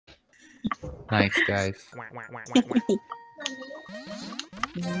Nice, guys.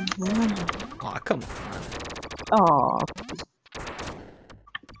 Aw, come on. Aw.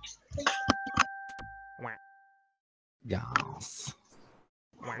 Yaaas.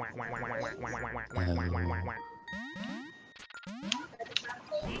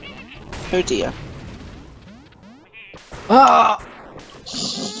 Oh dear. Ah!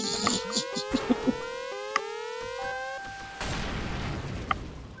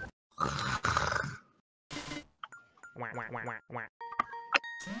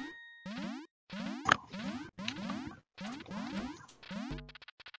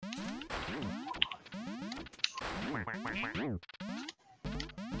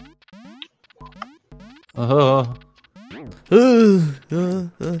 Oh.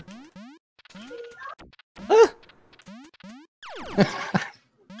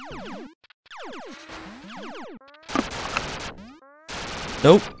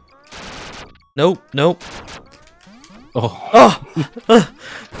 Nope. Nope. Nope. Oh. Oh.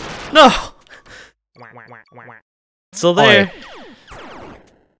 No. Still there.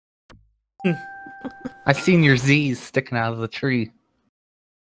 I seen your Z's sticking out of the tree.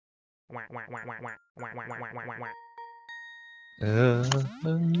 And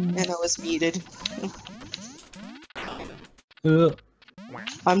I was muted.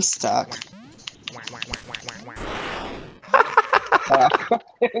 I'm stuck.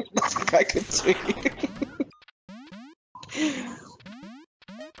 Nothing I could do.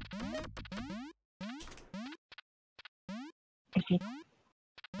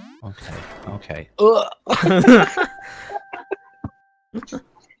 Okay.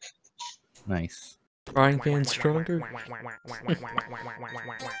 Nice. Frying pan stronger.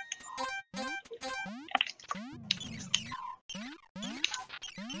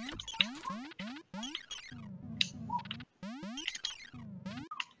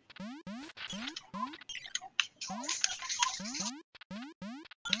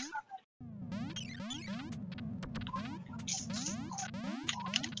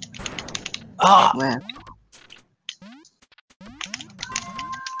 Ah! Wow.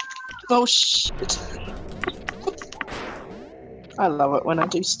 Oh shit. I love it when I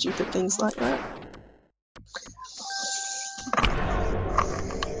do stupid things like that.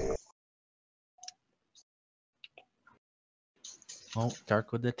 Oh,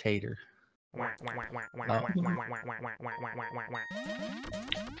 dark with the tater.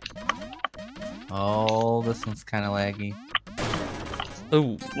 Oh, this one's kind of laggy.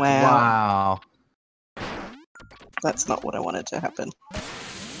 Oh. Wow. Wow. That's not what I wanted to happen.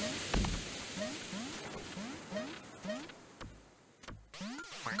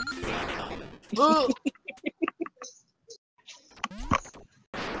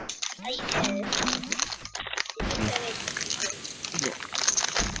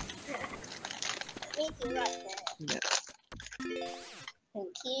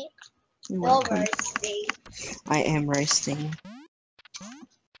 Thank you. You're No welcome. roasting. I am roasting.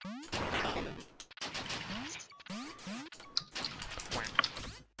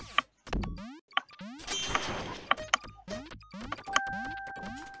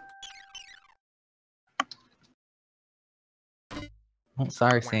 Oh,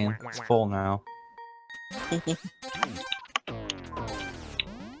 sorry, Sam. It's full now.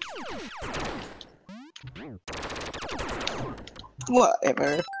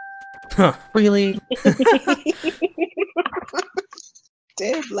 Whatever. Huh. Really?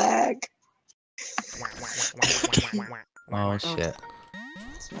 Damn lag. Oh, shit.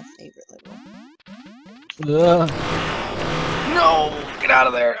 It's my favorite level. No! Get out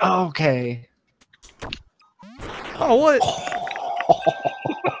of there! Okay. Oh, what?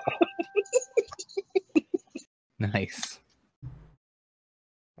 Nice.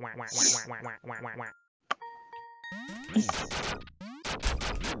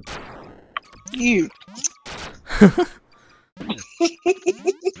 You.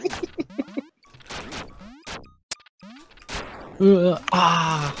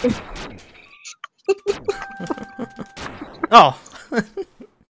 Ah! Oh.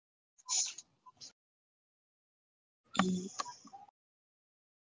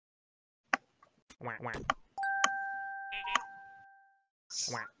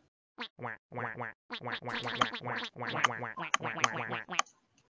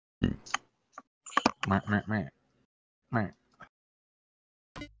 Meh, meh, meh. Meh.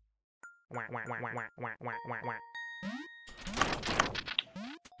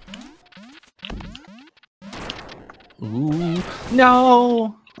 Ooh.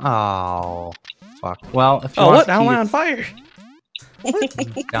 No! Oh, fuck. Well, if you Oh, want what? to How am I key, on fire?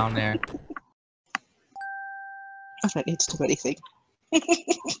 it's down there. I don't need to do anything.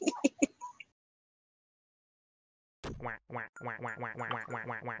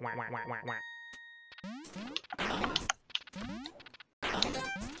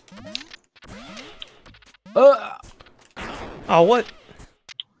 Oh, what?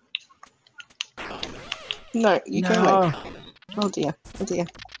 No, you go No. away. Oh dear. Oh dear.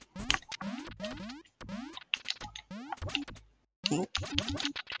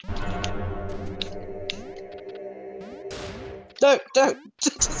 No, don't.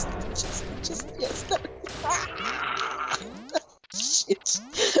 Just, yes, no. Shit.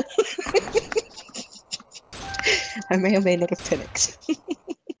 I may or may not have panicked.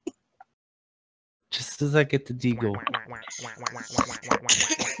 Just as I get the deagle.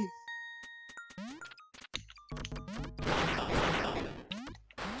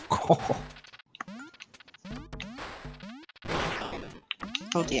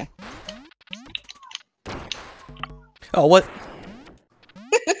 Oh dear. Oh, what?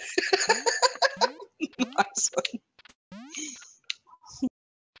 Nice one.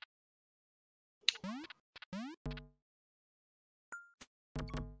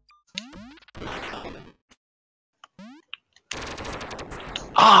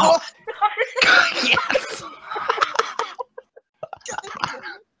 Oh! Yes!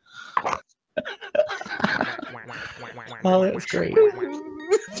 Oh, that was great.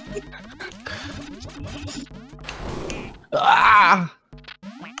 Ah!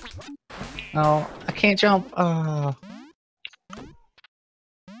 Oh, I can't jump. Oh.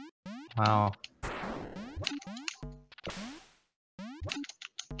 Wow.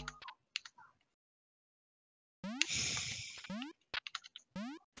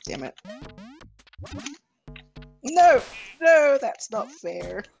 Damn it. No! No, that's not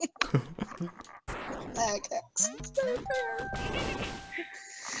fair. Lag X. It's not fair.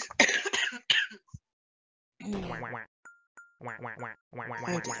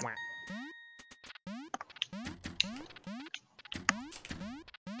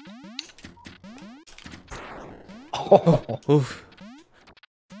 Oh. Oof.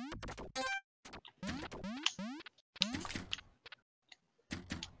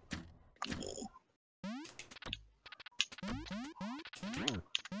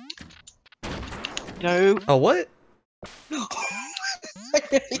 No. Oh, what? I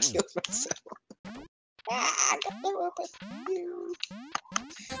really killed myself. Ah, I got the weapon. You.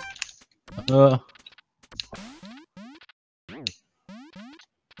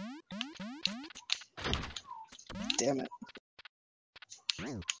 Damn it.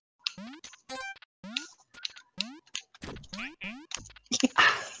 Damn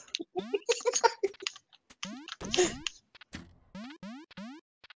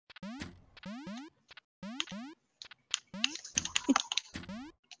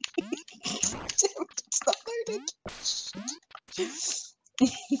it, it's not loaded.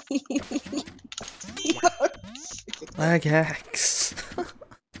 No. Lag hacks.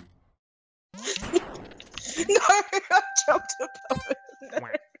 No, I jumped above it. No.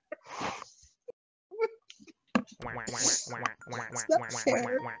 It's not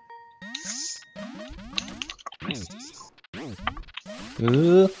fair.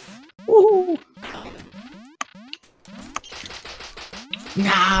 Woo!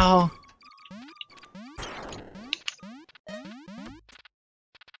 No!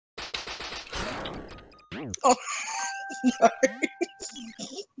 Oh, no.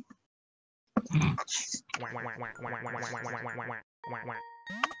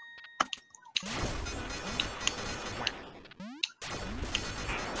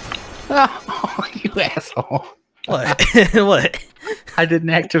 Oh, you asshole. What? What? I didn't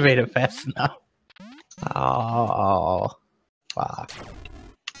activate it fast enough. Oh. Fuck.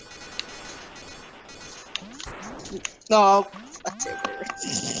 No, that's it.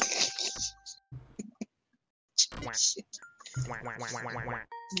 Shit.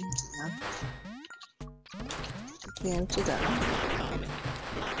 Yeah, do that.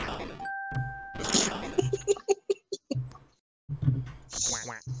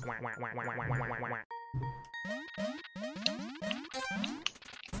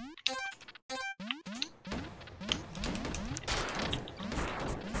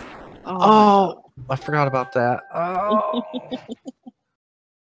 Oh, I forgot about that. Oh.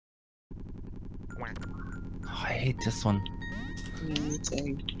 I hate this one. Me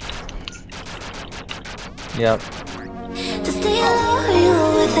too. Yep. To stay alive.